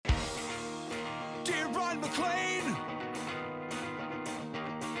McLean.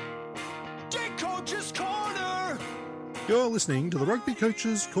 Jake Coach's Corner. You're listening to the Rugby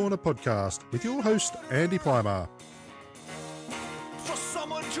Coaches Corner podcast with your host, Andy Plymer. For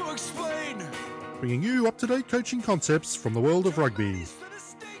someone to explain. Bringing you up-to-date coaching concepts from the world of rugby.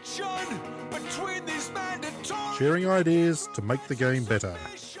 Sharing ideas to make the game better.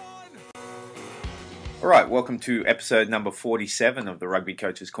 All right, welcome to episode number 47 of the Rugby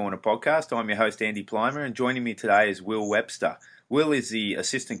Coaches Corner podcast. I'm your host, Andy Plymer, and joining me today is Will Webster. Will is the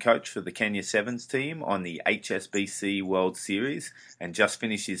assistant coach for the Kenya Sevens team on the HSBC World Series and just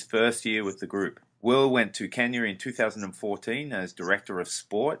finished his first year with the group. Will went to Kenya in 2014 as Director of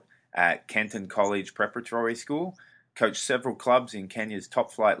Sport at Kenton College Preparatory School, coached several clubs in Kenya's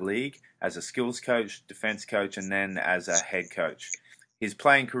top flight league as a skills coach, defence coach, and then as a head coach. His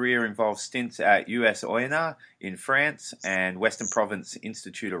playing career involved stints at US Oyonnax in France and Western Province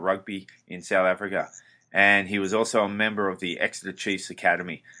Institute of Rugby in South Africa. And he was also a member of the Exeter Chiefs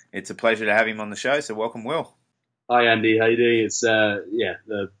Academy. It's a pleasure to have him on the show, so welcome, Will. Hi, Andy. How you doing? It's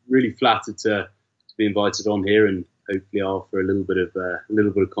really flattered to be invited on here, and hopefully I'll offer a little bit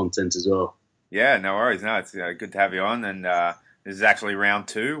of content as well. Yeah, no worries. No, it's good to have you on, and this is actually round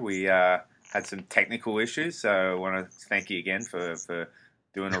two. We had some technical issues, so I want to thank you again for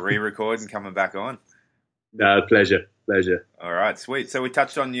doing a re-record and coming back on. No, pleasure. All right, sweet. So we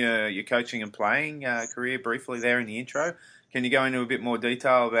touched on your coaching and playing career briefly there in the intro. Can you go into a bit more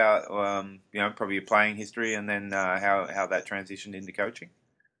detail about probably your playing history and then how that transitioned into coaching?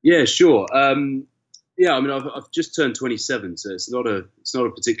 Yeah, sure. I've just turned 27, so it's not a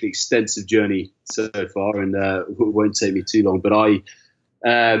particularly extensive journey so far, and it won't take me too long. But I,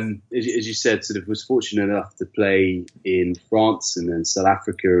 as you said, sort of was fortunate enough to play in France and then South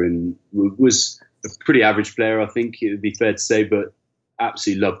Africa, and was a pretty average player, I think it would be fair to say, but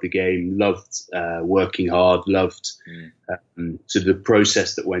absolutely loved the game, loved working hard, loved sort of the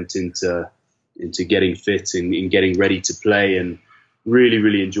process that went into getting fit and getting ready to play, and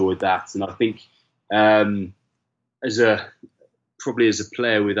really enjoyed that. And I think as a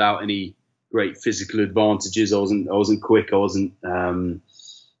player without any great physical advantages, I wasn't quick, I wasn't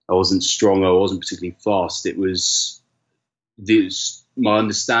strong, I wasn't particularly fast. It was my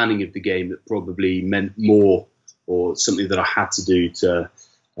understanding of the game that probably meant more, or something that I had to do to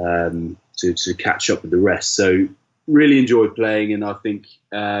catch up with the rest. So really enjoyed playing, and I think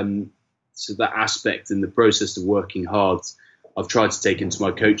so that aspect and the process of working hard, I've tried to take into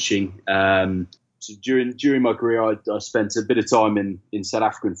my coaching. So during my career, I spent a bit of time in South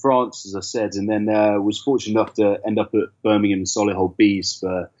Africa and France, as I said, and then was fortunate enough to end up at Birmingham and Solihull Bees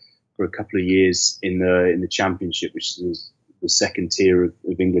for a couple of years in the Championship, which is the second tier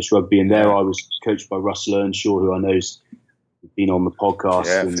of English rugby. And there I was coached by Russell Earnshaw, who I know's been on the podcast.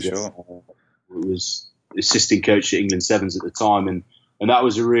 Yeah, and, for sure. Was assistant coach at England Sevens at the time, and that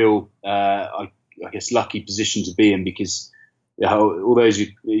was a real, I guess, lucky position to be in, because although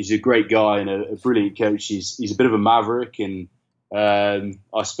he's a great guy and a brilliant coach, he's a bit of a maverick, and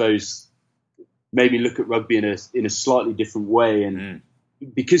I suppose made me look at rugby in a slightly different way. And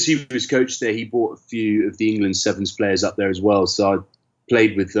because he was coach there, he brought a few of the England Sevens players up there as well. So I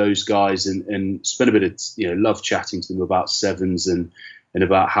played with those guys and spent a bit of love chatting to them about Sevens and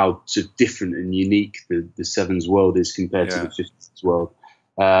about how sort of different and unique the Sevens world is compared to the 50s world.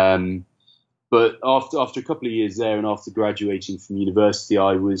 But after a couple of years there, and after graduating from university,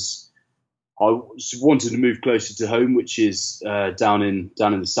 I wanted to move closer to home, which is down in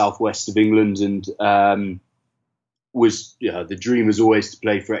the southwest of England, and the dream was always to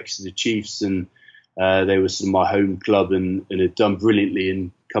play for Exeter Chiefs, and they were sort of my home club, and had done brilliantly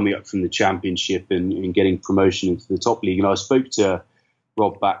in coming up from the Championship and getting promotion into the top league. And I spoke to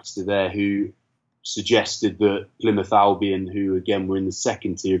Rob Baxter there, who suggested that Plymouth Albion, who again were in the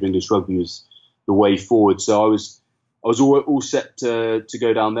second tier of English rugby, was the way forward. So I was all set to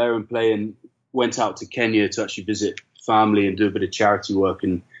go down there and play, and went out to Kenya to actually visit family and do a bit of charity work,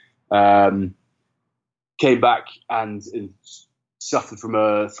 and came back and suffered from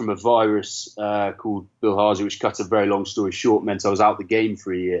a virus called bilharzia, which, cut a very long story short, meant I was out the game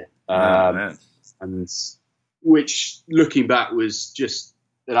for a year. And which, looking back, was just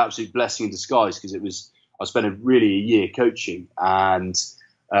an absolute blessing in disguise, because I spent a year coaching, and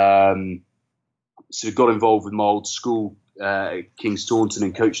sort of got involved with my old school at King's Taunton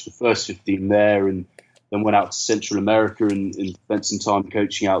and coached the first 15 there, and then went out to Central America and spent some time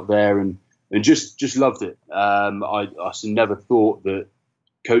coaching out there, and just loved it. I sort of never thought that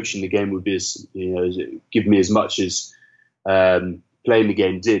coaching the game would be give me as much as playing the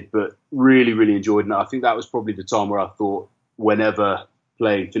game did, but really enjoyed it. And I think that was probably the time where I thought, whenever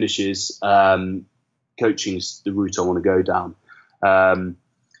playing finishes, come coaching's the route I want to go down.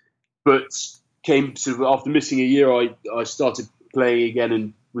 But came to after missing a year, I started playing again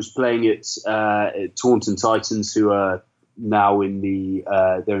and was playing at Taunton Titans, who are now in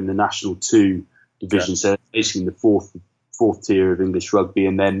they're in the National 2 division, so basically in the fourth tier of English rugby,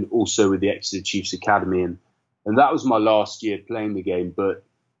 and then also with the Exeter Chiefs Academy, and that was my last year playing the game. But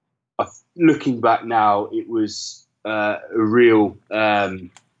looking back now, it was a real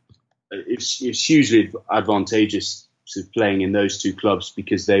it's hugely advantageous to playing in those two clubs,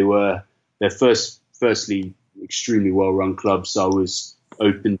 because they're firstly extremely well run clubs. I was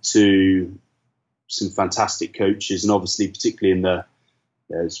open to some fantastic coaches, and obviously particularly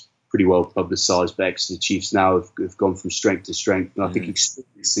it's pretty well publicised, but Exeter Chiefs now have gone from strength to strength, and I think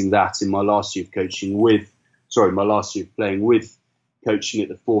experiencing that in my last year of playing with coaching at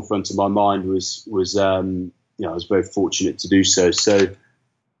the forefront of my mind was I was very fortunate to do so. So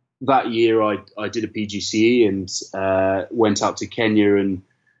that year I did a PGCE and went out to Kenya, and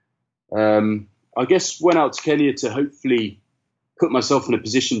I guess went out to Kenya to hopefully put myself in a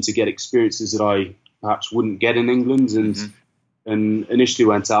position to get experiences that I perhaps wouldn't get in England, and initially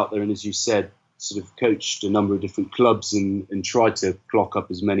went out there and, as you said, sort of coached a number of different clubs and tried to clock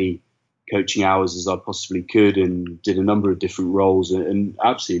up as many coaching hours as I possibly could, and did a number of different roles and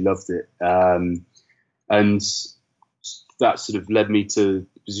absolutely loved it. And that sort of led me to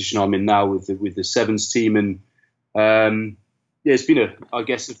the position I'm in now with the Sevens team. And it's been a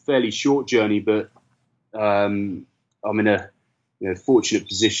fairly short journey, but I'm in a fortunate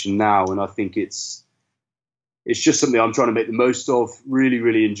position now, and I think it's just something I'm trying to make the most of. Really,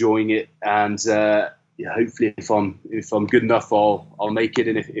 really enjoying it, and hopefully, if I'm good enough, I'll make it,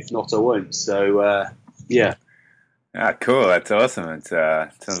 and if not, I won't. So yeah. Ah, cool. That's awesome. It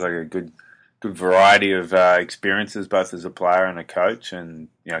sounds like a good variety of experiences, both as a player and a coach. And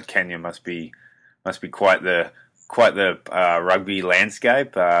Kenya must be quite the rugby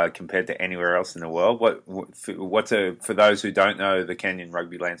landscape compared to anywhere else in the world. For those who don't know the Kenyan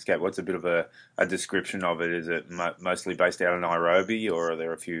rugby landscape, what's a bit of a description of it? Is it mostly based out of Nairobi, or are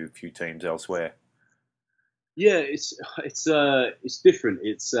there a few teams elsewhere? Yeah, it's different.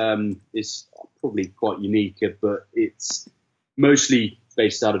 It's probably quite unique, but it's mostly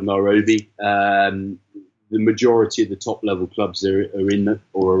based out of Nairobi. The majority of the top level clubs are in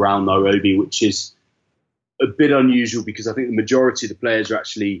or around Nairobi, which is a bit unusual, because I think the majority of the players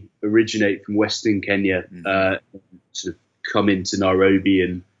actually originate from Western Kenya, sort of come into Nairobi,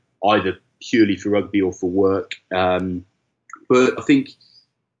 and either purely for rugby or for work. But I think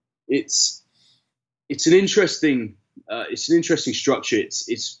it's an interesting structure.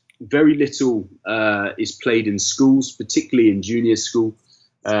 It's very little is played in schools, particularly in junior school.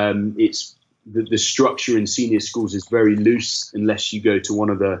 It's the structure in senior schools is very loose unless you go to one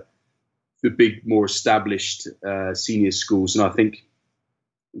of the big, more established senior schools. And I think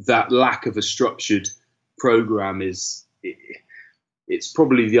that lack of a structured program it's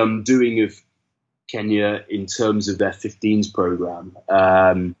probably the undoing of Kenya in terms of their 15s program.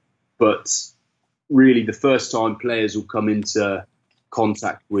 But really, the first time players will come into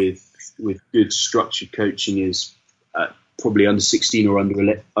contact with good structured coaching is probably under 16 or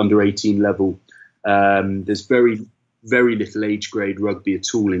under 18 level. There's very, very little age grade rugby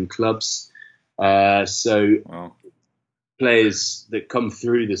at all in clubs. So players that come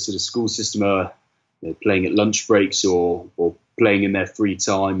through the sort of school system are playing at lunch breaks or playing in their free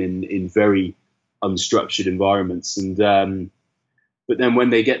time in very unstructured environments. And but then when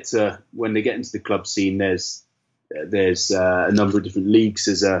they get into the club scene, there's a number of different leagues.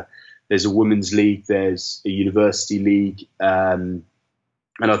 There's a women's league, there's a university league, and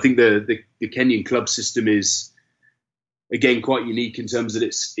I think the Kenyan club system is, again, quite unique in terms that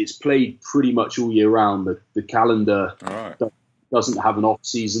it's played pretty much all year round. The calendar doesn't have an off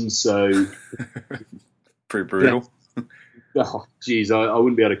season, so pretty brutal. Oh, geez, I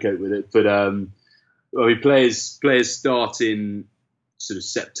wouldn't be able to cope with it. But players start in sort of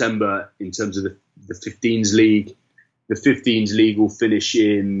September in terms of the 15s league. The 15s league will finish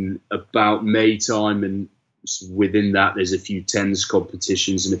in about May time, and within that, there's a few 10s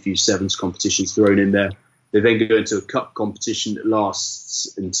competitions and a few 7s competitions thrown in there. They then go into a cup competition that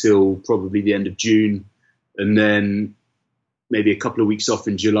lasts until probably the end of June, and then maybe a couple of weeks off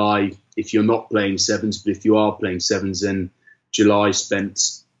in July if you're not playing 7s. But if you are playing 7s, then July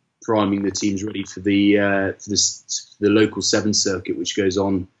spent priming the teams ready for the local 7 circuit, which goes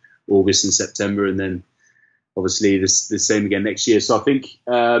on August and September, and then obviously the same again next year. So I think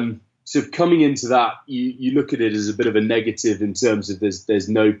sort of coming into that, you look at it as a bit of a negative in terms of there's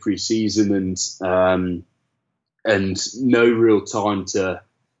no pre-season and no real time for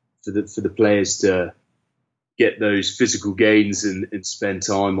the players to get those physical gains and spend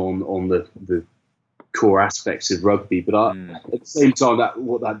time on the core aspects of rugby. But at the same time,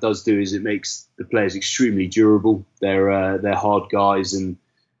 what that does do is it makes the players extremely durable. They're hard guys, and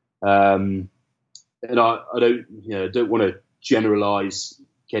I don't want to generalise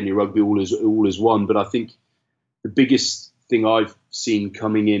Kenya rugby all as one, but I think the biggest thing I've seen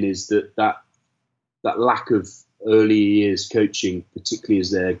coming in is that lack of early years coaching, particularly as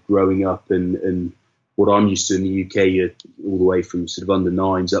they're growing up, and what I'm used to in the UK, all the way from sort of under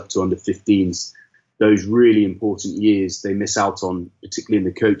 9s up to under 15s. Those really important years they miss out on, particularly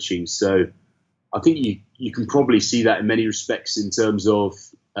in the coaching. So I think you can probably see that in many respects in terms of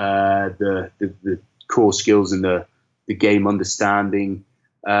the core skills and the game understanding.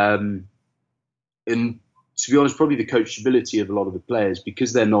 And to be honest, probably the coachability of a lot of the players,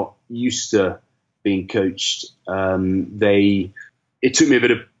 because they're not used to being coached. It took me a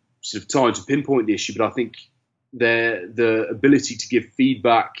bit of sort of time to pinpoint the issue, but I think the ability to give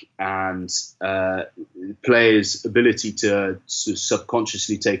feedback and players' ability to sort of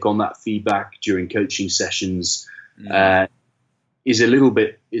subconsciously take on that feedback during coaching sessions is a little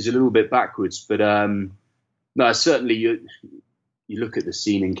bit backwards. But no, certainly you look at the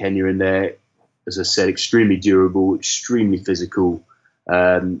scene in Kenya, and they're, as I said, extremely durable, extremely physical,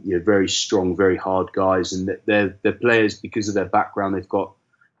 very strong, very hard guys, and they're players because of their background. They've got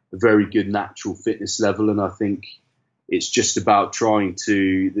a very good natural fitness level, and I think it's just about trying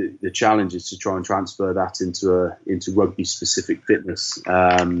to the challenge is to try and transfer that into rugby specific fitness.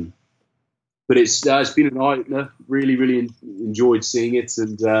 But it's been an eye-opener. Really enjoyed seeing it,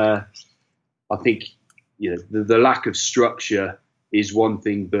 and I think the lack of structure is one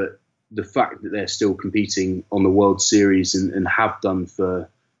thing, but the fact that they're still competing on the World Series and have done for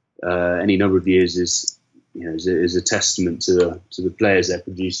any number of years is a testament to the players they're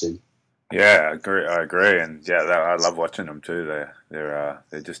producing. Yeah, I agree, and I love watching them too.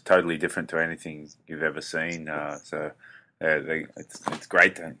 They're just totally different to anything you've ever seen. So it's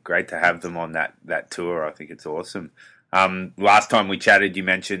great to have them on that tour. I think it's awesome. Last time we chatted, you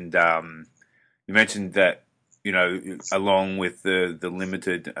mentioned that along with the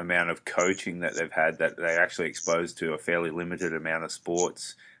limited amount of coaching that they've had, that they're actually exposed to a fairly limited amount of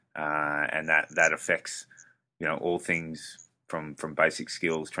sports, and that affects all things from basic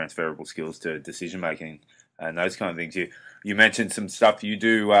skills, transferable skills, to decision making and those kind of things. You mentioned some stuff you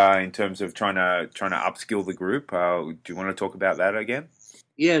do in terms of trying to upskill the group. Do you want to talk about that again?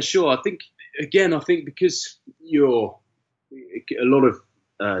 Yeah, sure. I think because a lot of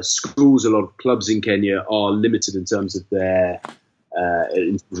schools, a lot of clubs in Kenya are limited in terms of their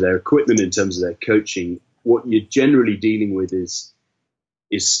equipment, in terms of their coaching. What you're generally dealing with is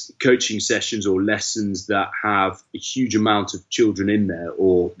coaching sessions or lessons that have a huge amount of children in there,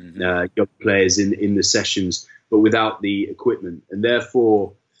 or young players in the sessions, but without the equipment. And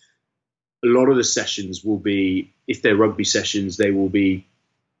therefore, a lot of the sessions will be, if they're rugby sessions, they will be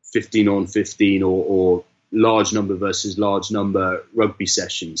 15 on 15 or large number versus large number rugby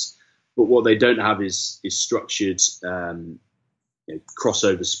sessions. But what they don't have is structured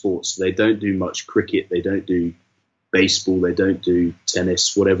crossover sports. They don't do much cricket. They don't do baseball, they don't do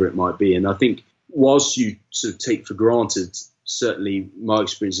tennis, whatever it might be. And I think whilst you sort of take for granted, certainly my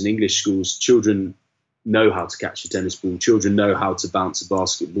experience in English schools, children know how to catch a tennis ball, children know how to bounce a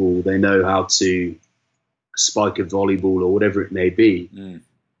basketball, they know how to spike a volleyball or whatever it may be.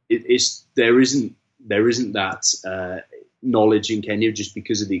 There isn't that knowledge in Kenya just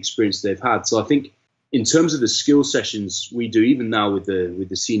because of the experience they've had. So I think in terms of the skill sessions we do, even now with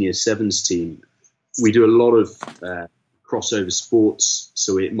the senior sevens team, we do a lot of crossover sports.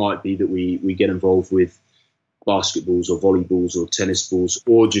 So it might be that we get involved with basketballs or volleyballs or tennis balls,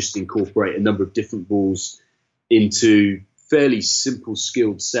 or just incorporate a number of different balls into fairly simple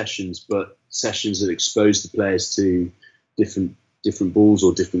skilled sessions, but sessions that expose the players to different balls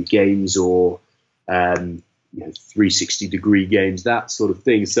or different games, or 360-degree games, that sort of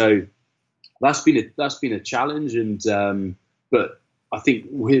thing. So that's been a challenge, and but I think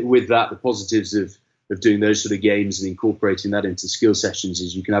with that, the positives of doing those sort of games and incorporating that into skill sessions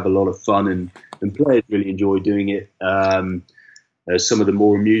is you can have a lot of fun, and players really enjoy doing it. Some of the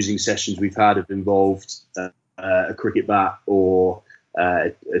more amusing sessions we've had have involved a cricket bat or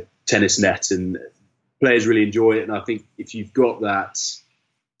a tennis net, and players really enjoy it. And I think if you've got that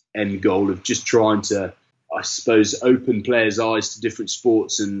end goal of just trying to, I suppose, open players' eyes to different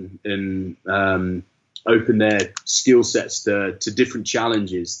sports and open their skill sets to different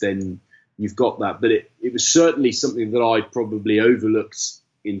challenges, then you've got that. But it was certainly something that I probably overlooked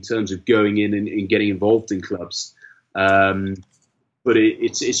in terms of going in and getting involved in clubs. But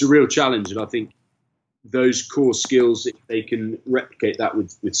it's a real challenge, and I think those core skills, if they can replicate that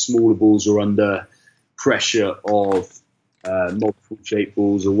with smaller balls or under pressure of multiple shape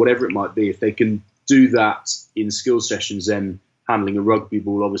balls or whatever it might be, if they can do that in skill sessions, then handling a rugby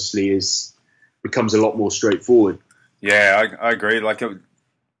ball obviously becomes a lot more straightforward. Yeah, I agree.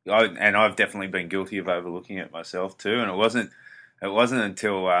 And I've definitely been guilty of overlooking it myself too. And it wasn't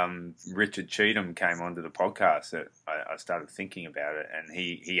until Richard Cheatham came onto the podcast that I started thinking about it. And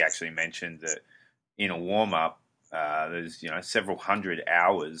he actually mentioned that in a warm up, there's several hundred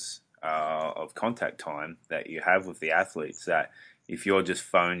hours of contact time that you have with the athletes. That if you're just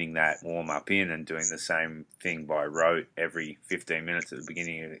phoning that warm up in and doing the same thing by rote every 15 minutes at the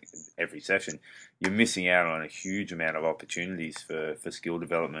beginning of every session, you're missing out on a huge amount of opportunities for skill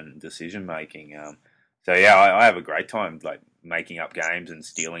development and decision making. So yeah, I have a great time like making up games and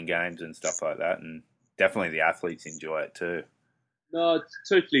stealing games and stuff like that, and definitely the athletes enjoy it too. No, I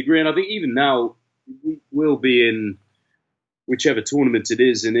totally agree. And I think even now we will be in whichever tournament it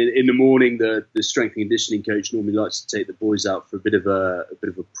is, and in the morning the strength and conditioning coach normally likes to take the boys out for a bit of a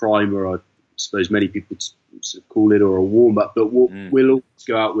primer, I suppose many people sort of call it, or a warm up. But we'll always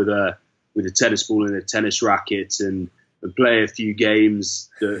go out with a tennis ball and a tennis racket and play a few games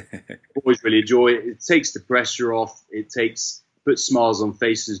that boys really enjoy. It takes the pressure off. It puts smiles on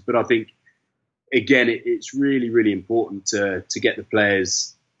faces. But I think again, it's really, really important to get the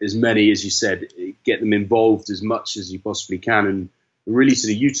players, as many as you said, get them involved as much as you possibly can, and really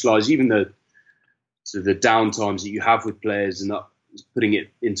sort of utilise even the down times that you have with players, and putting it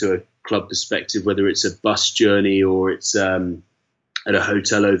into a club perspective, whether it's a bus journey or it's at a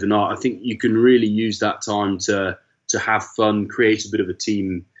hotel overnight. I think you can really use that time to have fun, create a bit of a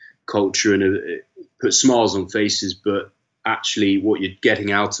team culture, and put smiles on faces. But actually, what you're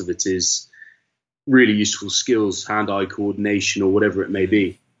getting out of it is really useful skills, hand-eye coordination, or whatever it may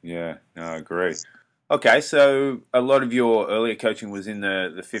be. Yeah, no, I agree. Okay, so a lot of your earlier coaching was in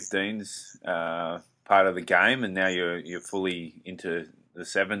the 15s part of the game, and now you're fully into the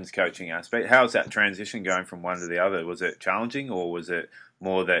 7s coaching aspect. How's that transition going from one to the other? Was it challenging, or was it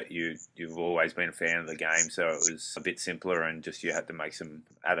more that you've always been a fan of the game, so it was a bit simpler and just you had to make some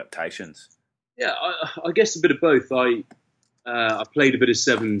adaptations? Yeah, I guess a bit of both. I played a bit of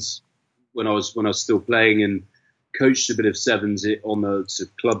 7s when I was still playing, and coached a bit of 7s on the sort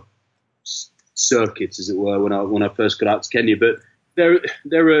of club circuit, as it were, when I first got out to Kenya. But there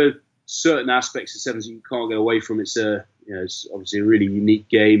are certain aspects of 7s you can't get away from. It's it's obviously a really unique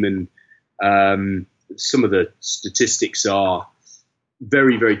game, and some of the statistics are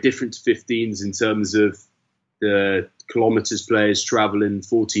very, very different to 15s in terms of the kilometres players travel in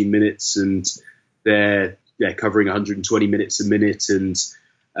 14 minutes, and they're covering 120 minutes a minute, and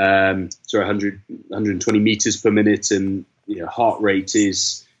 120 meters per minute, and heart rate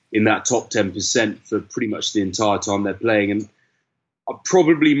is in that top 10% for pretty much the entire time they're playing. And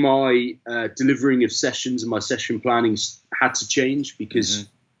probably my delivering of sessions and my session planning had to change, because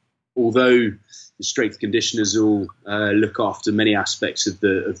although the strength conditioners all look after many aspects of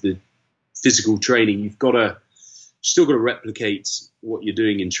the physical training, you've still got to replicate what you're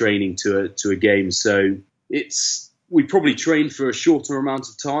doing in training to a game. So we probably train for a shorter amount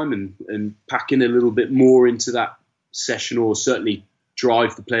of time and pack in a little bit more into that session, or certainly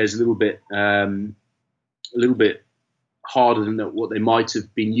drive the players a little bit harder than what they might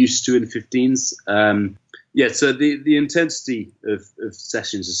have been used to in 15s. So the intensity of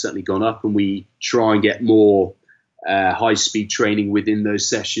sessions has certainly gone up, and we try and get more high-speed training within those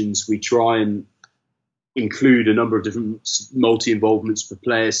sessions. We try and include a number of different multi-involvements for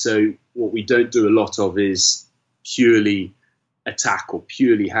players. So what we don't do a lot of is purely attack or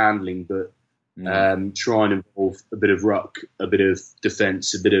purely handling, but try and involve a bit of ruck, a bit of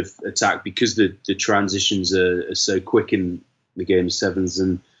defence, a bit of attack, because the transitions are so quick in the game of 7s.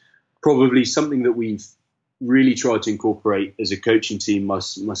 And probably something that we've really tried to incorporate as a coaching team,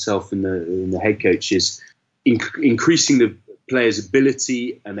 myself and the head coach, is increasing the players'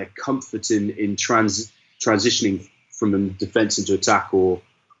 ability and their comfort in transitioning from defence into attack, or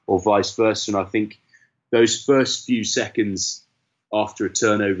vice versa. And I think those first few seconds after a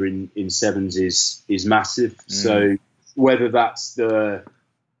turnover in 7s is massive. So whether that's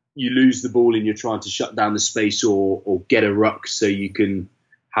you lose the ball and you're trying to shut down the space, or get a ruck so you can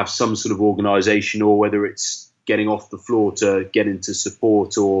have some sort of organisation, or whether it's getting off the floor to get into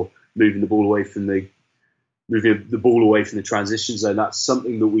support, or moving the ball away from the transition zone, that's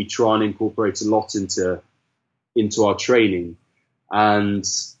something that we try and incorporate a lot into our training. And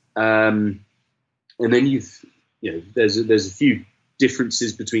then there's a few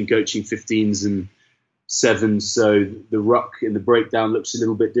differences between coaching 15s and 7s. So the ruck and the breakdown looks a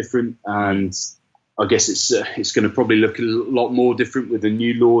little bit different, and I guess it's going to probably look a lot more different with the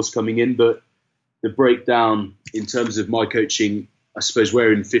new laws coming in. But the breakdown in terms of my coaching, I suppose,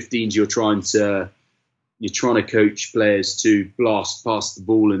 where in 15s you're trying to coach players to blast past the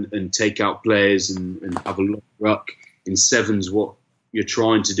ball and take out players and have a long ruck. In sevens, what you're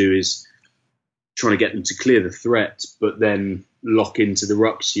trying to do is trying to get them to clear the threat, but then lock into the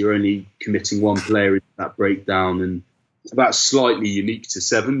rucks. You're only committing one player in that breakdown, and that's slightly unique to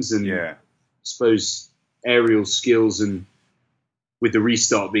sevens. And I suppose aerial skills, and with the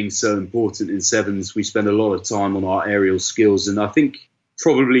restart being so important in sevens, we spend a lot of time on our aerial skills. And I think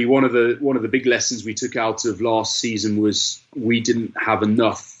probably one of the big lessons we took out of last season was we didn't have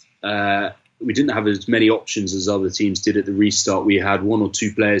enough. We didn't have as many options as other teams did at the restart. We had one or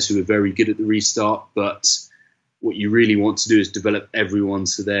two players who were very good at the restart, but what you really want to do is develop everyone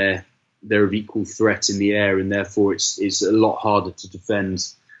so they're of equal threat in the air, and therefore it's a lot harder to defend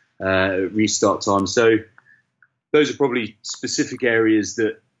at restart time. So those are probably specific areas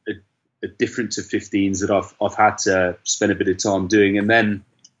that are different to 15s that I've had to spend a bit of time doing. And then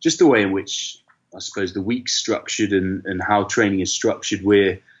just the way in which I suppose the week's structured and how training is structured,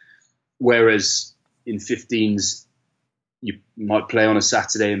 whereas in 15s you might play on a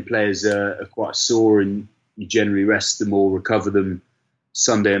Saturday and players are quite sore and you generally rest them or recover them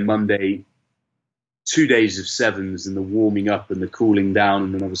Sunday and Monday. 2 days of sevens and the warming up and the cooling down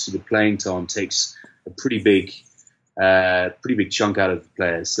and then obviously the playing time takes a pretty big chunk out of the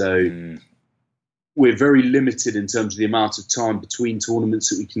players. So we're very limited in terms of the amount of time between tournaments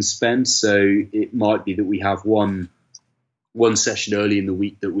that we can spend. So it might be that we have one session early in the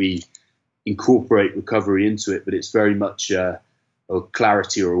week that we incorporate recovery into it, but it's very much a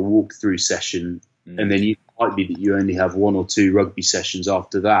clarity or a walkthrough session. And then it might be that you only have one or two rugby sessions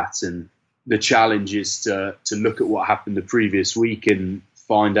after that. And the challenge is to look at what happened the previous week and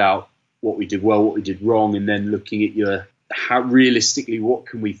find out what we did well, what we did wrong, and then looking at how realistically what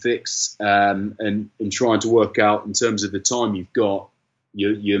can we fix, and trying to work out in terms of the time you've got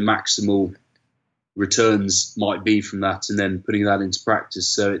your maximal returns might be from that, and then putting that into practice.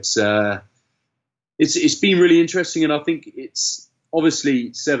 So it's been really interesting, and I think it's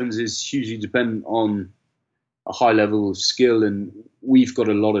obviously sevens is hugely dependent on a high level of skill, and we've got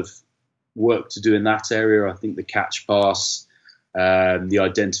a lot of work to do in that area. I think the catch pass, the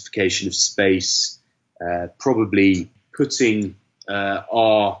identification of space, probably putting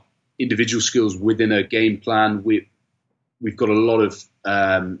our individual skills within a game plan. We've got a lot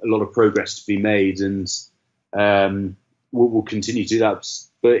of progress to be made, and we'll continue to do that.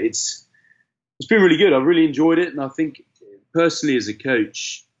 But it's been really good. I've really enjoyed it, and I think personally as a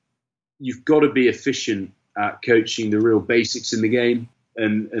coach, you've got to be efficient at coaching the real basics in the game,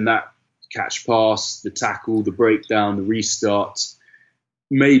 and that catch pass, the tackle, the breakdown, the restart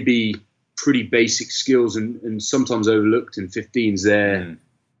may be pretty basic skills and sometimes overlooked in 15s.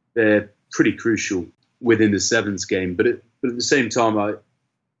 They're pretty crucial within the sevens game. But at the same time,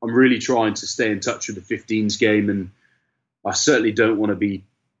 I'm really trying to stay in touch with the 15s game, and I certainly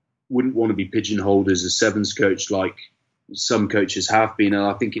wouldn't want to be pigeonholed as a sevens coach like some coaches have been. And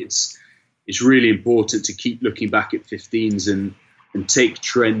I think it's really important to keep looking back at 15s and take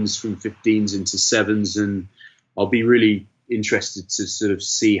trends from 15s into sevens. And I'll be really interested to sort of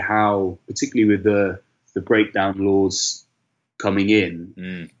see how, particularly with the breakdown laws coming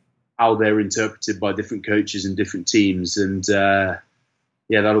in, how they're interpreted by different coaches and different teams. And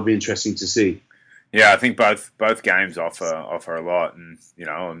that'll be interesting to see. Yeah, I think both games offer a lot, and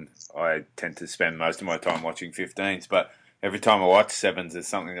and I tend to spend most of my time watching 15s, but every time I watch sevens, there's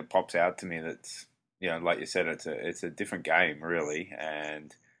something that pops out to me that's, like you said, it's a different game really,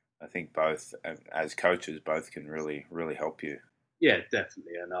 and I think both as coaches both can really help you. Yeah,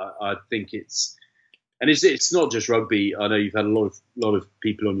 definitely, and I think it's not just rugby. I know you've had a lot of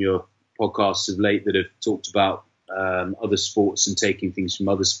people on your podcasts of late that have talked about other sports and taking things from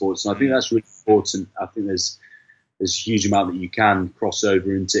other sports, and I think that's really important. I think there's a huge amount that you can cross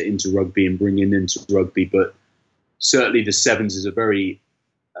over into rugby and bring into rugby, but certainly the sevens is a very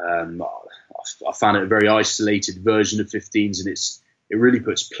I found it a very isolated version of 15s, and it really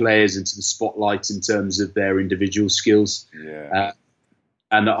puts players into the spotlight in terms of their individual skills. Yeah.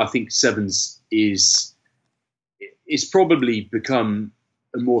 And I think sevens it's probably become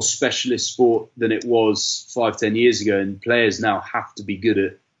a more specialist sport than it was 5-10 years ago, and players now have to be good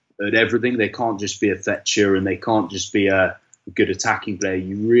at everything. They can't just be a fetcher, and they can't just be a good attacking player.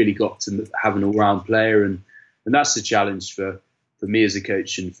 You really got to have an all-round player, and that's the challenge for me as a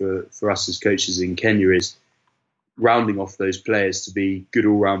coach and for us as coaches in Kenya, is rounding off those players to be good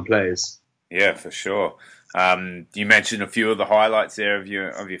all-round players. Yeah, for sure. You mentioned a few of the highlights there of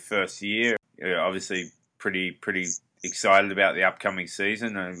your first year. obviously pretty excited about the upcoming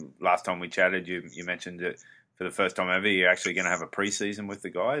season. And last time we chatted, you mentioned that for the first time ever, you're actually going to have a pre-season with the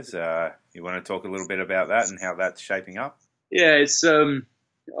guys. You want to talk a little bit about that and how that's shaping up? Yeah, it's there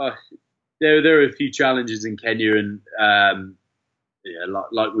are a few challenges in Kenya, and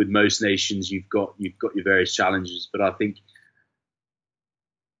like with most nations, you've got your various challenges. But I think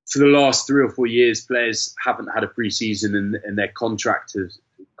for the last 3 or 4 years, players haven't had a pre-season, and their contracts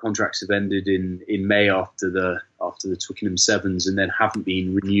have ended in May after the Twickenham Sevens, and then haven't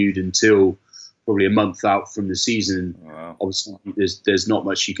been renewed until probably a month out from the season. Wow. Obviously, there's not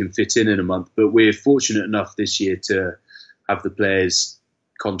much you can fit in a month, but we're fortunate enough this year to have the players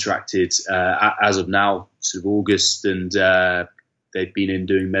contracted as of now, sort of August, and they've been in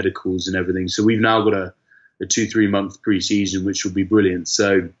doing medicals and everything. So we've now got a 2-3 month pre-season, which will be brilliant.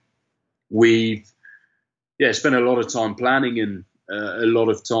 So we've spent a lot of time planning and a lot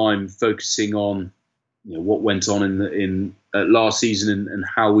of time focusing on what went on in last season and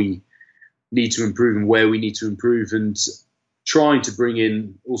how we need to improve and where we need to improve, and trying to bring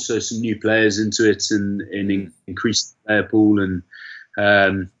in also some new players into it and increase the player pool. And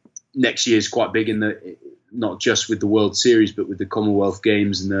next year is quite big not just with the World Series, but with the Commonwealth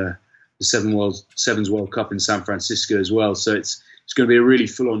Games and the Sevens World Cup in San Francisco as well. So it's going to be a really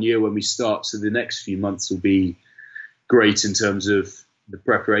full-on year when we start. So the next few months will be great in terms of the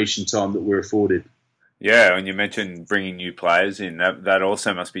preparation time that we're afforded. Yeah, and you mentioned bringing new players in. That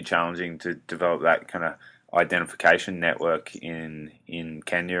also must be challenging to develop that kind of identification network in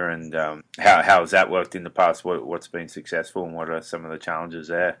Kenya. And how has that worked in the past? What's been successful, and what are some of the challenges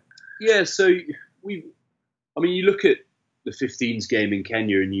there? Yeah, so you look at the 15s game in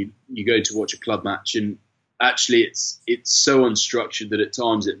Kenya, and you go to watch a club match, and actually it's so unstructured that at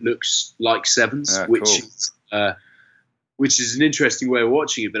times it looks like sevens, which is an interesting way of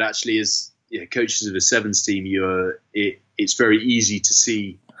watching it. But actually, as coaches of a sevens team, it's very easy to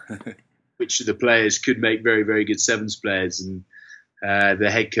see which of the players could make very, very good sevens players. And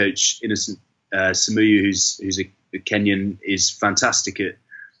the head coach, Innocent Samuyu, who's a Kenyan, is fantastic at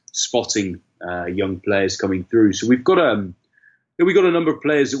spotting young players coming through. So we've got a number of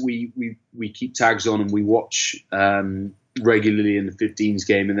players that we keep tags on and we watch regularly in the 15s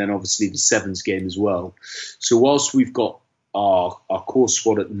game, and then obviously the sevens game as well. So whilst we've got our core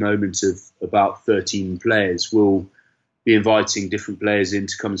squad at the moment of about 13 players, we'll be inviting different players in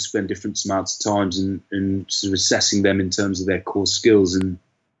to come and spend different amounts of times and sort of assessing them in terms of their core skills, and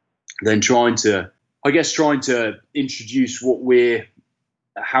then trying to introduce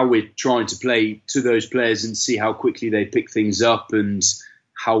how we're trying to play to those players and see how quickly they pick things up and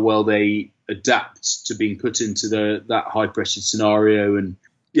how well they adapt to being put into that high pressure scenario. And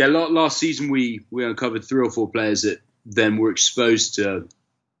last season we uncovered 3 or 4 players that then were exposed to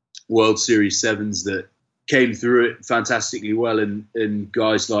World Series Sevens that came through it fantastically well, and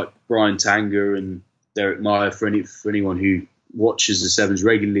guys like Brian Tanga and Derek Meyer, for anyone who watches the Sevens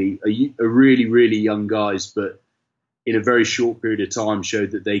regularly, are really, really young guys, but in a very short period of time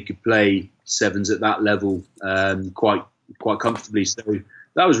showed that they could play sevens at that level quite comfortably. So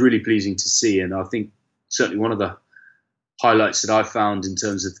that was really pleasing to see, and I think certainly one of the highlights that I found in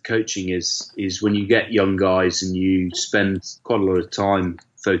terms of the coaching is when you get young guys and you spend quite a lot of time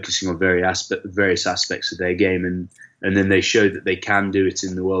focusing on various aspects of their game, and then they show that they can do it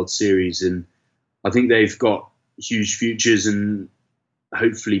in the World Series. And I think they've got huge futures, and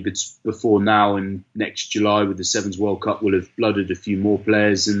hopefully before now and next July with the Sevens World Cup, we'll have blooded a few more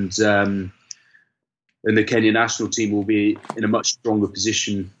players, and the Kenya national team will be in a much stronger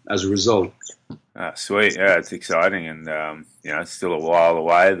position as a result. Sweet, yeah, it's exciting, and it's still a while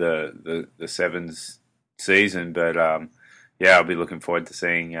away, the Sevens season, but I'll be looking forward to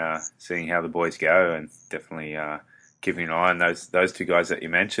seeing how the boys go, and definitely keeping an eye on those 2 guys that you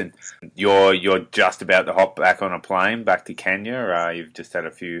mentioned. You're just about to hop back on a plane back to Kenya. You've just had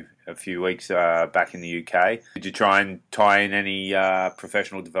a few weeks back in the UK. Did you try and tie in any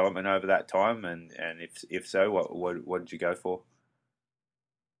professional development over that time? And if so, what did you go for?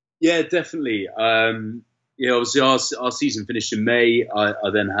 Yeah, definitely. Obviously our season finished in May. I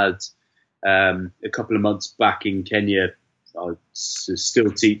then had a couple of months back in Kenya. I was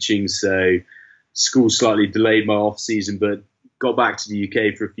still teaching, so school slightly delayed my off season, but got back to the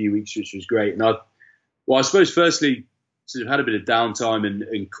UK for a few weeks, which was great. And I suppose firstly, sort of had a bit of downtime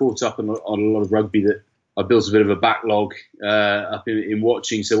and caught up on a lot of rugby that I built a bit of a backlog up in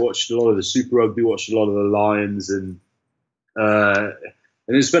watching. So watched a lot of the Super Rugby, watched a lot of the Lions, and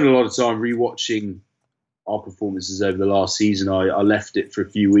then spent a lot of time rewatching our performances over the last season. I left it for a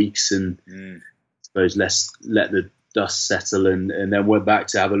few weeks and I suppose let the dust settle, and then went back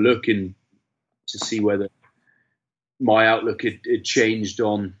to have a look. And to see whether my outlook had changed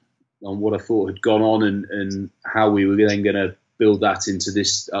on what I thought had gone on and how we were then going to build that into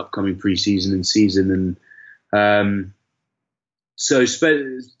this upcoming pre-season and season. And so, as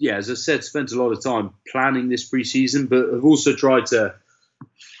I said, spent a lot of time planning this pre-season, but I've also tried to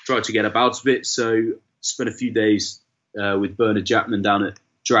get about a bit. So spent a few days with Bernard Jackman down at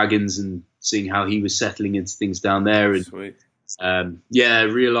Dragons and seeing how he was settling into things down there. And Sweet.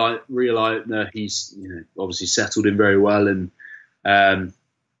 real eye-opener. He's obviously settled in very well, and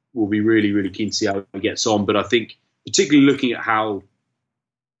we'll be really, really keen to see how he gets on. But I think particularly looking at how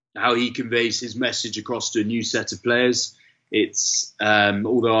he conveys his message across to a new set of players, it's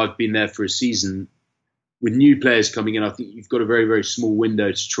although I've been there for a season, with new players coming in, I think you've got a very, very small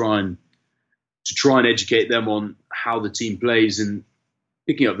window to try and educate them on how the team plays, and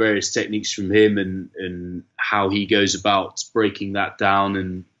picking up various techniques from him and how he goes about breaking that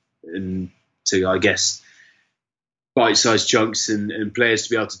down and to, I guess, bite-sized chunks and players to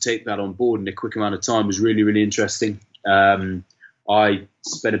be able to take that on board in a quick amount of time was really, really interesting. I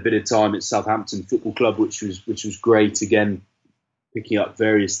spent a bit of time at Southampton Football Club, which was great. Again, picking up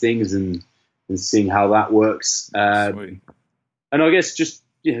various things and seeing how that works. And I guess just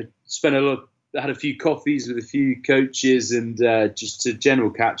had a few coffees with a few coaches and just to general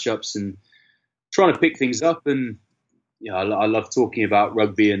catch-ups and trying to pick things up. And I love talking about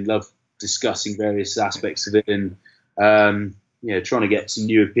rugby and love discussing various aspects of it, and trying to get some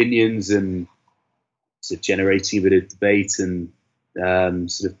new opinions and sort of generating a bit of debate and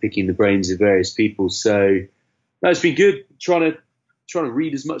sort of picking the brains of various people. So that's been good. Trying to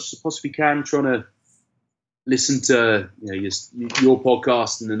read as much as I possibly can. Trying to listen to your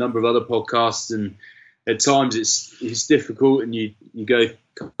podcast and a number of other podcasts, and at times it's difficult, and you go a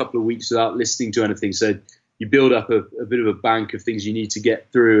couple of weeks without listening to anything. So you build up a bit of a bank of things you need to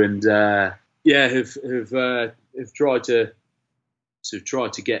get through, and have tried to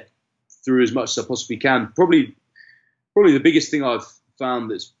get through as much as I possibly can. Probably the biggest thing I've found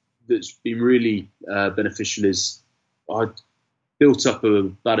that's been really beneficial is I built up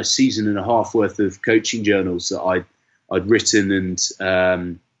about a season and a half worth of coaching journals that I'd written and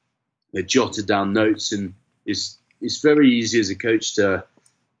jotted down notes, and it's very easy as a coach to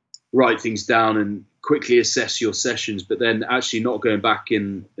write things down and quickly assess your sessions, but then actually not going back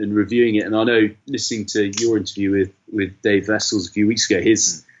and reviewing it. And I know, listening to your interview with Dave Vessels a few weeks ago,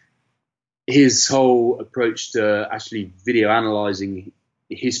 his whole approach to actually video analysing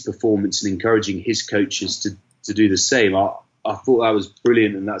his performance and encouraging his coaches to do the same, I thought that was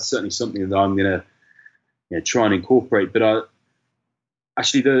brilliant, and that's certainly something that I'm going to try and incorporate. But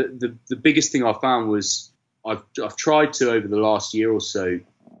actually, the biggest thing I found was I've tried to, over the last year or so,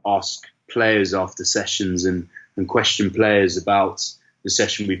 ask players after sessions and question players about the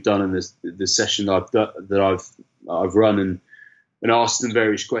session we've done and the session that I've run, and asked them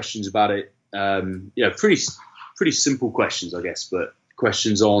various questions about it. Pretty simple questions, I guess, but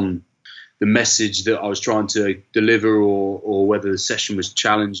questions on the message that I was trying to deliver, or whether the session was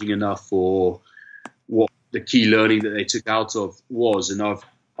challenging enough, or what the key learning that they took out of was. And I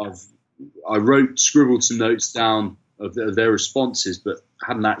scribbled some notes down of their responses, but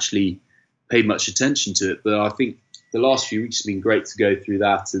hadn't actually paid much attention to it. But I think the last few weeks have been great to go through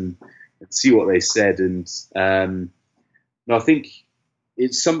that and see what they said. And I think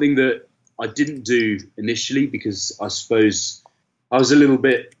it's something that I didn't do initially, because I suppose I was a little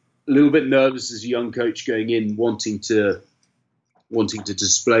bit nervous as a young coach going in, wanting to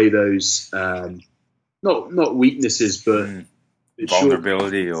display those not weaknesses, but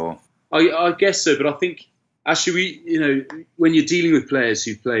vulnerability, or I guess so. But I think actually when you're dealing with players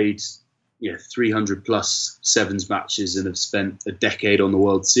who played 300 plus sevens matches and have spent a decade on the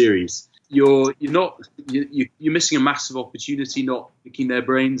World Series, you're missing a massive opportunity not picking their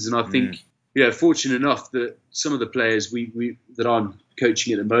brains. And I think fortunate enough that some of the players that I'm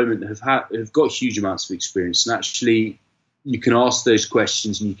coaching at the moment have got huge amounts of experience, and actually you can ask those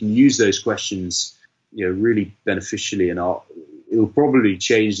questions and you can use those questions really beneficially, and it'll probably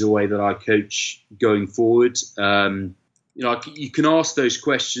change the way that I coach going forward. You can ask those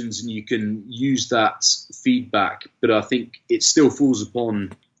questions and you can use that feedback, but I think it still falls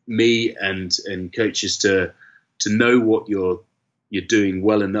upon me and coaches to know what you're doing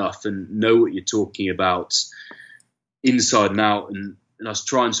well enough and know what you're talking about inside and out. And I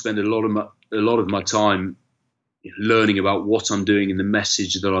try and spend a lot of my time learning about what I'm doing and the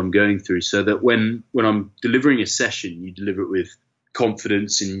message that I'm going through, so that when I'm delivering a session, you deliver it with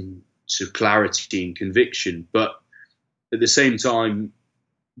confidence and sort of clarity and conviction, but at the same time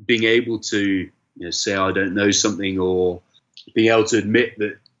being able to say I don't know something, or being able to admit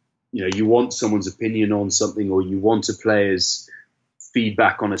that you want someone's opinion on something, or you want a player's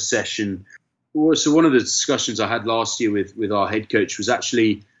feedback on a session. So one of the discussions I had last year with our head coach was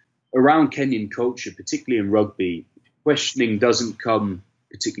actually around Kenyan culture, particularly in rugby. Questioning doesn't come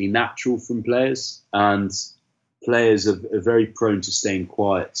particularly natural from players, and players are very prone to staying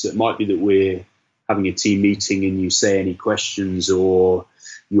quiet. So it might be that we're having a team meeting and you say any questions, or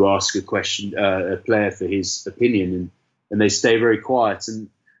you ask a player for his opinion, and they stay very quiet. And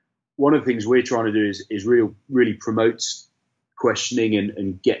one of the things we're trying to do is really promote questioning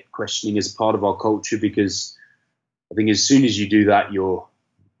and get questioning as part of our culture, because I think as soon as you do that, you're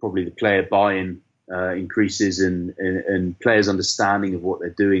probably the player buy-in increases, and players' understanding of what they're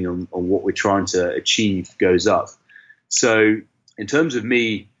doing and what we're trying to achieve goes up. So in terms of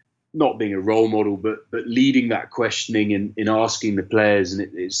me not being a role model, but leading that questioning and in asking the players, and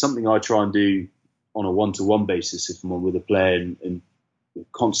it's something I try and do on a one-to-one basis if I'm on with a player, and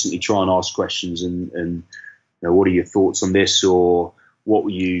constantly try and ask questions and what are your thoughts on this, or what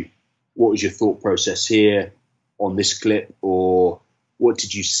was your thought process here on this clip, or what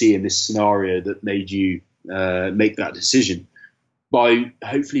did you see in this scenario that made you make that decision?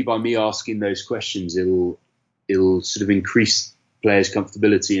 Hopefully by me asking those questions, it'll sort of increase players'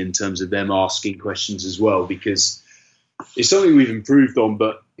 comfortability in terms of them asking questions as well, because it's something we've improved on,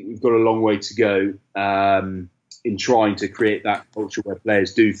 but we've got a long way to go in trying to create that culture where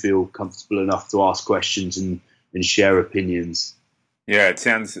players do feel comfortable enough to ask questions and share opinions. Yeah, it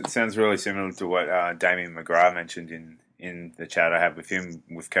sounds really similar to what Damien McGrath mentioned in the chat I had with him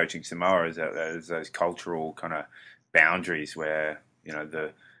with coaching Samoa, is those cultural kind of boundaries where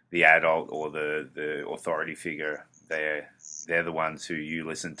the adult or the authority figure, they're the ones who you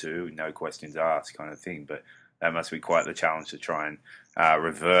listen to, no questions asked, kind of thing. But that must be quite the challenge to try and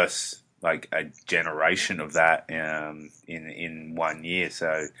reverse like a generation of that in 1 year.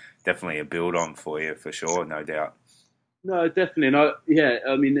 So definitely a build on for you for sure, no doubt. No, definitely. And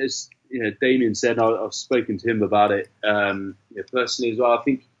I mean, as Damien said, I've spoken to him about it personally as well. I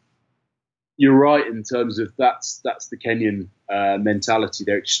think you're right in terms of that's the Kenyan mentality.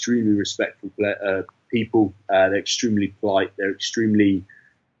 They're extremely respectful people. They're extremely polite. They're extremely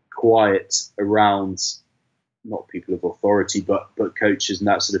quiet around not people of authority, but coaches and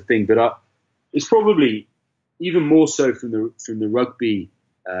that sort of thing. But it's probably even more so from the rugby.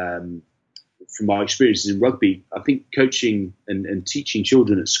 From my experiences in rugby, I think coaching and teaching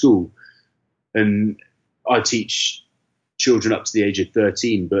children at school, and I teach children up to the age of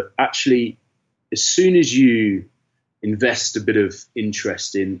 13, but actually as soon as you invest a bit of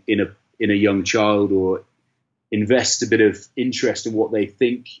interest in a young child, or invest a bit of interest in what they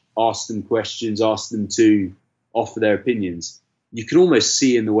think, ask them questions, ask them to offer their opinions, you can almost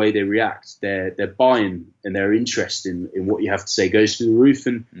see in the way they react, their buy-in and their interest in what you have to say goes through the roof.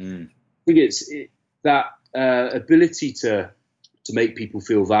 And I think it's that ability to make people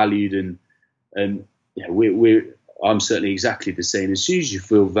feel valued, and I'm certainly exactly the same. As soon as you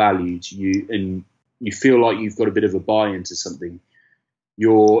feel valued, you feel like you've got a bit of a buy-in to something,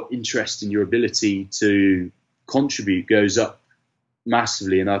 your interest and your ability to contribute goes up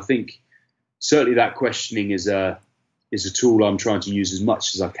massively. And I think certainly that questioning is a tool I'm trying to use as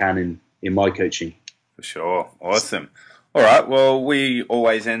much as I can in my coaching. For sure, awesome. All right. Well, we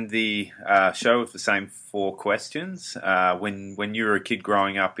always end the show with the same 4 questions. When you were a kid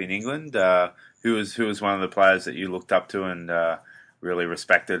growing up in England, who was one of the players that you looked up to and really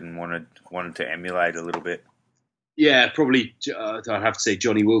respected and wanted to emulate a little bit? Yeah, probably I'd have to say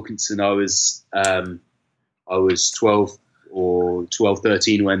Johnny Wilkinson. I was 12 or 12,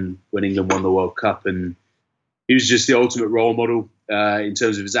 13 when England won the World Cup, and he was just the ultimate role model in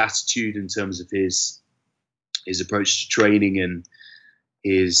terms of his attitude, in terms of his approach to training, and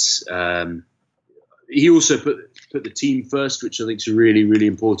his he also put the team first, which I think is a really, really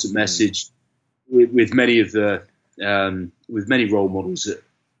important message with many role models that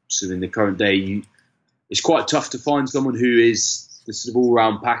sort of in the current day. It's quite tough to find someone who is the sort of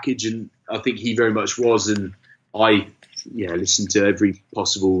all-round package, and I think he very much was. And I listened to every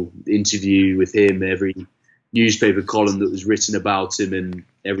possible interview with him, every newspaper column that was written about him, and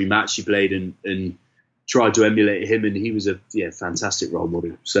every match he played, and tried to emulate him, and he was a fantastic role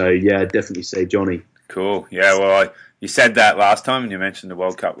model. So yeah, definitely say Johnny. Cool. Yeah. Well, you said that last time, and you mentioned the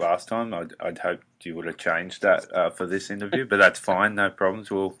World Cup last time. I'd hoped you would have changed that for this interview, but that's fine. No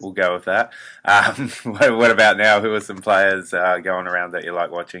problems. We'll go with that. What about now? Who are some players going around that you like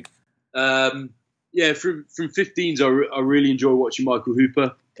watching? From 15s, I really enjoy watching Michael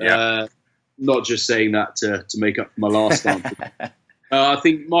Hooper. Yeah. Not just saying that to make up for my last answer. I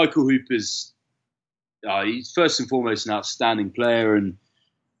think Michael Hooper's he's first and foremost an outstanding player, and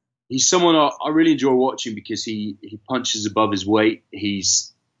he's someone I really enjoy watching because he punches above his weight. He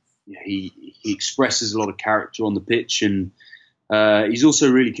expresses a lot of character on the pitch, and he's also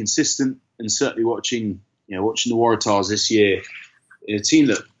really consistent. And certainly watching the Waratahs this year, in a team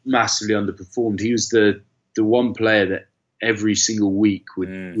that massively underperformed, he was the one player that every single week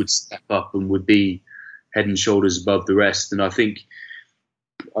would step up and would be head and shoulders above the rest. And I think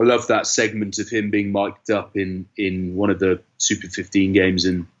I love that segment of him being mic'd up in one of the Super 15 games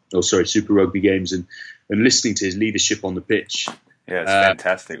Super Rugby games, and listening to his leadership on the pitch. Yeah, it's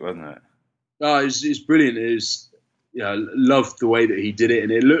fantastic, wasn't it? No, it was brilliant. It was, I loved the way that he did it,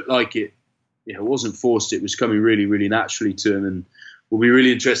 and it looked like it wasn't forced. It was coming really, really naturally to him, and we'll be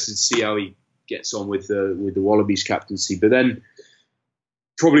really interested to see how he gets on with the Wallabies captaincy. But then,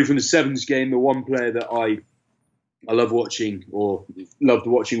 probably from the Sevens game, the one player that I loved watching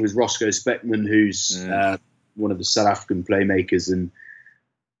was Roscoe Speckman, who's one of the South African playmakers, and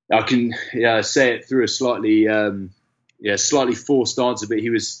I can say it through a slightly forced answer, but he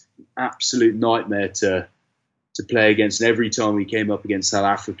was an absolute nightmare to play against. And every time we came up against South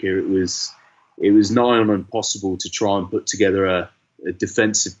Africa, it was nigh on impossible to try and put together a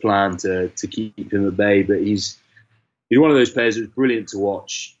defensive plan to keep him at bay. But he's one of those players that was brilliant to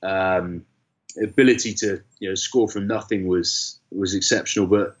watch. Ability to score from nothing was exceptional,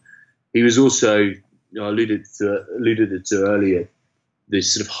 but he was also, alluded to earlier,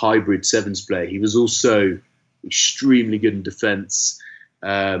 this sort of hybrid Sevens player. He was also extremely good in defence.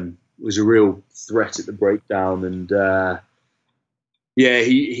 Was a real threat at the breakdown, and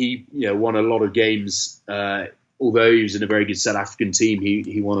he won a lot of games. Although he was in a very good South African team,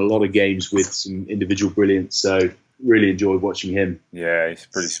 he won a lot of games with some individual brilliance. So really enjoyed watching him. Yeah, he's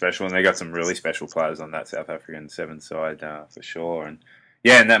pretty special, and they got some really special players on that South African Sevens side for sure. And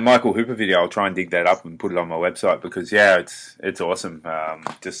and that Michael Hooper video, I'll try and dig that up and put it on my website because it's awesome.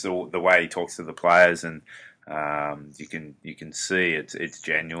 Just the way he talks to the players, and you can see it's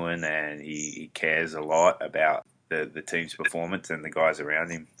genuine, and he cares a lot about the team's performance and the guys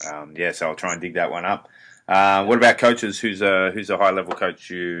around him. So I'll try and dig that one up. What about coaches? Who's a high level coach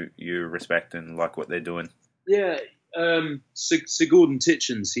you respect and like what they're doing? Yeah, Sir Gordon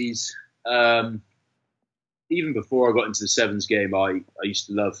Titchens. He's even before I got into the Sevens game, I used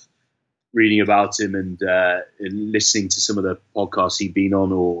to love reading about him and listening to some of the podcasts he'd been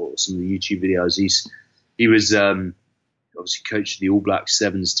on or some of the YouTube videos. He was obviously coached the All Blacks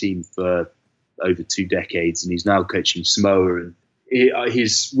Sevens team for over 2 decades, and he's now coaching Samoa. And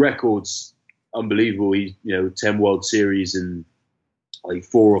his record's unbelievable. 10 World Series and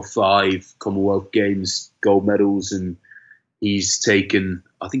 4 or 5 Commonwealth Games gold medals, and he's taken,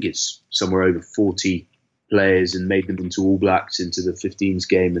 I think it's somewhere over 40 players and made them into All Blacks into the 15s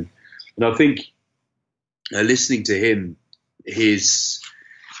game. And I think listening to him, he's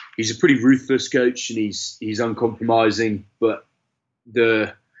a pretty ruthless coach, and he's uncompromising. But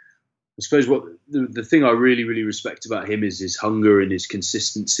I suppose what the thing I really, really respect about him is his hunger and his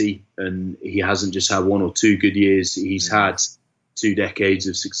consistency. And he hasn't just had 1 or 2 good years; he's had 2 decades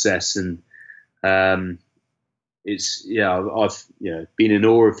of success. And I've been in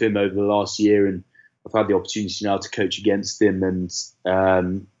awe of him over the last year, and I've had the opportunity now to coach against him. And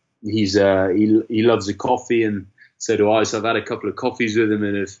he loves a coffee, and so do I. So I've had a couple of coffees with him,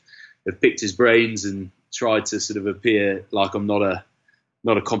 and have picked his brains and tried to sort of appear like I'm not a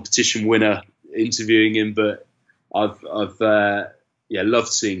competition winner interviewing him, but I've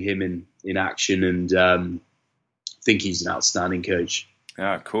loved seeing him in action, and think he's an outstanding coach.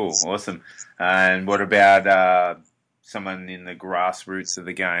 Oh, cool, awesome. And what about someone in the grassroots of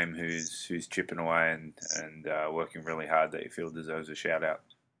the game who's chipping away and working really hard that you feel deserves a shout out?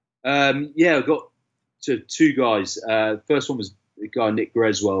 I've got 2 guys. First one was a guy, Nick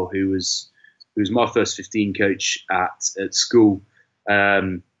Greswell, who was my first 15 coach at school.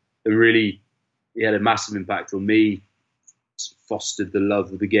 And really, he had a massive impact on me, fostered the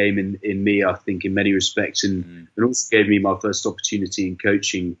love of the game in me, I think, in many respects, and also gave me my first opportunity in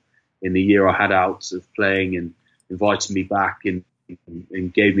coaching in the year I had out of playing, and invited me back and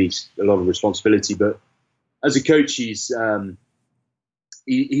gave me a lot of responsibility. But as a coach, he's one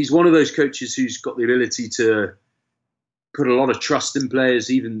of those coaches who's got the ability to put a lot of trust in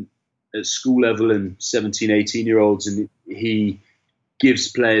players, even at school level and 17, 18-year-olds, and he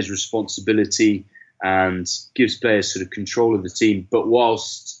gives players responsibility and gives players sort of control of the team, but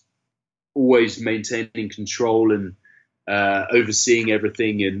whilst always maintaining control and overseeing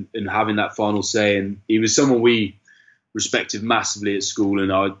everything and having that final say. And he was someone we respected massively at school,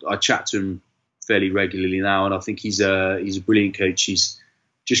 and I chat to him fairly regularly now, and I think he's a brilliant coach. He's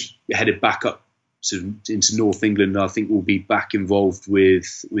just headed back up into North England. I think will be back involved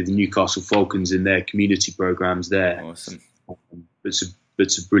with Newcastle Falcons in their community programs there. Awesome. But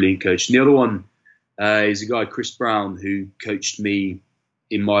it's a brilliant coach. And the other one is a guy, Chris Brown, who coached me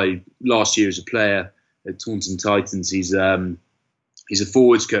in my last year as a player at Taunton Titans. He's a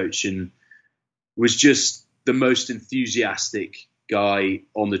forwards coach and was just the most enthusiastic guy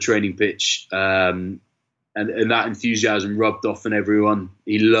on the training pitch. And that enthusiasm rubbed off on everyone.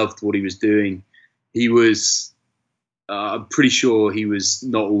 He loved what he was doing. He was, I'm pretty sure he was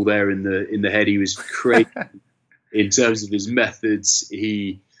not all there in the head. He was crazy in terms of his methods.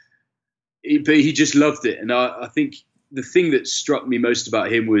 But he just loved it. And I think the thing that struck me most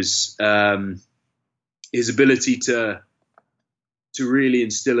about him was his ability to really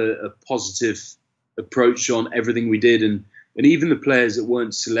instill a positive approach on everything we did, and even the players that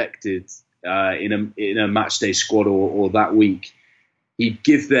weren't selected in a match day squad or that week, he'd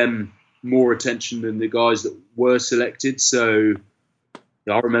give them more attention than the guys that were selected. So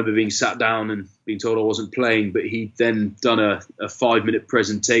I remember being sat down and being told I wasn't playing, but he'd then done a 5-minute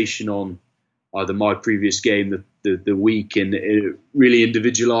presentation on either my previous game the week, and it really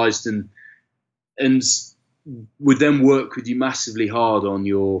individualized and would then work with you massively hard on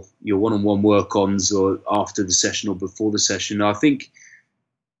your one-on-one work-ons or after the session or before the session. I think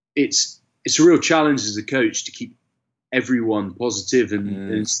it's a real challenge as a coach to keep everyone positive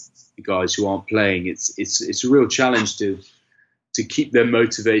and the guys who aren't playing. It's a real challenge to keep them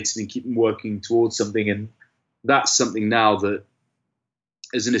motivated and keep them working towards something. And that's something now that,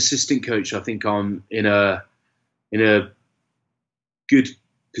 as an assistant coach, I think I'm in a good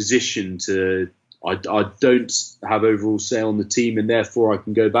position to. I don't have overall say on the team, and therefore I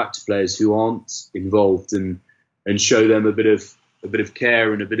can go back to players who aren't involved and show them a bit of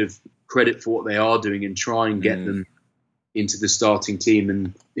care and a bit of credit for what they are doing, and try and get them into the starting team.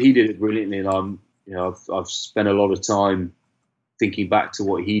 And he did it brilliantly, and I've spent a lot of time thinking back to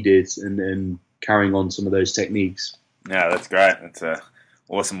what he did and carrying on some of those techniques. Yeah, that's great. That's a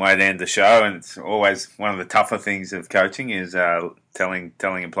awesome way to end the show, and it's always one of the tougher things of coaching is telling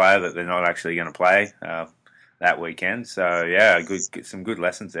a player that they're not actually going to play that weekend. So yeah, some good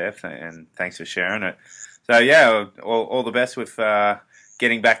lessons there, and thanks for sharing it. So yeah, all the best with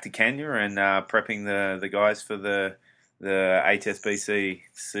getting back to Kenya and prepping the guys for the HSBC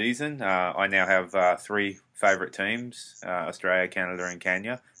season. I now have 3 favourite teams: Australia, Canada, and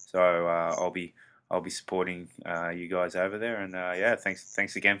Kenya. So I'll be supporting you guys over there, and yeah,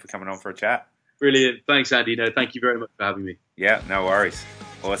 thanks again for coming on for a chat. Brilliant, thanks Andy. No, thank you very much for having me. Yeah, no worries.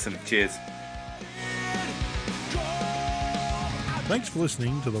 Awesome, cheers. Thanks for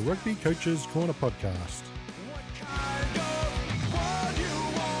listening to the Rugby Coaches Corner podcast.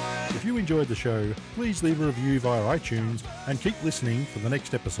 If you enjoyed the show, please leave a review via iTunes and keep listening for the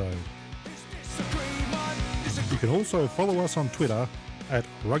next episode. You can also follow us on Twitter at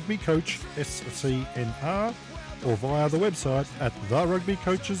RugbyCoachSCNR or via the website at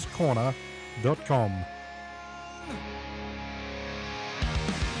therugbycoachescorner.com.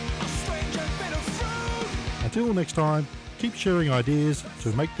 Until next time, keep sharing ideas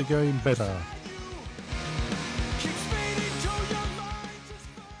to make the game better.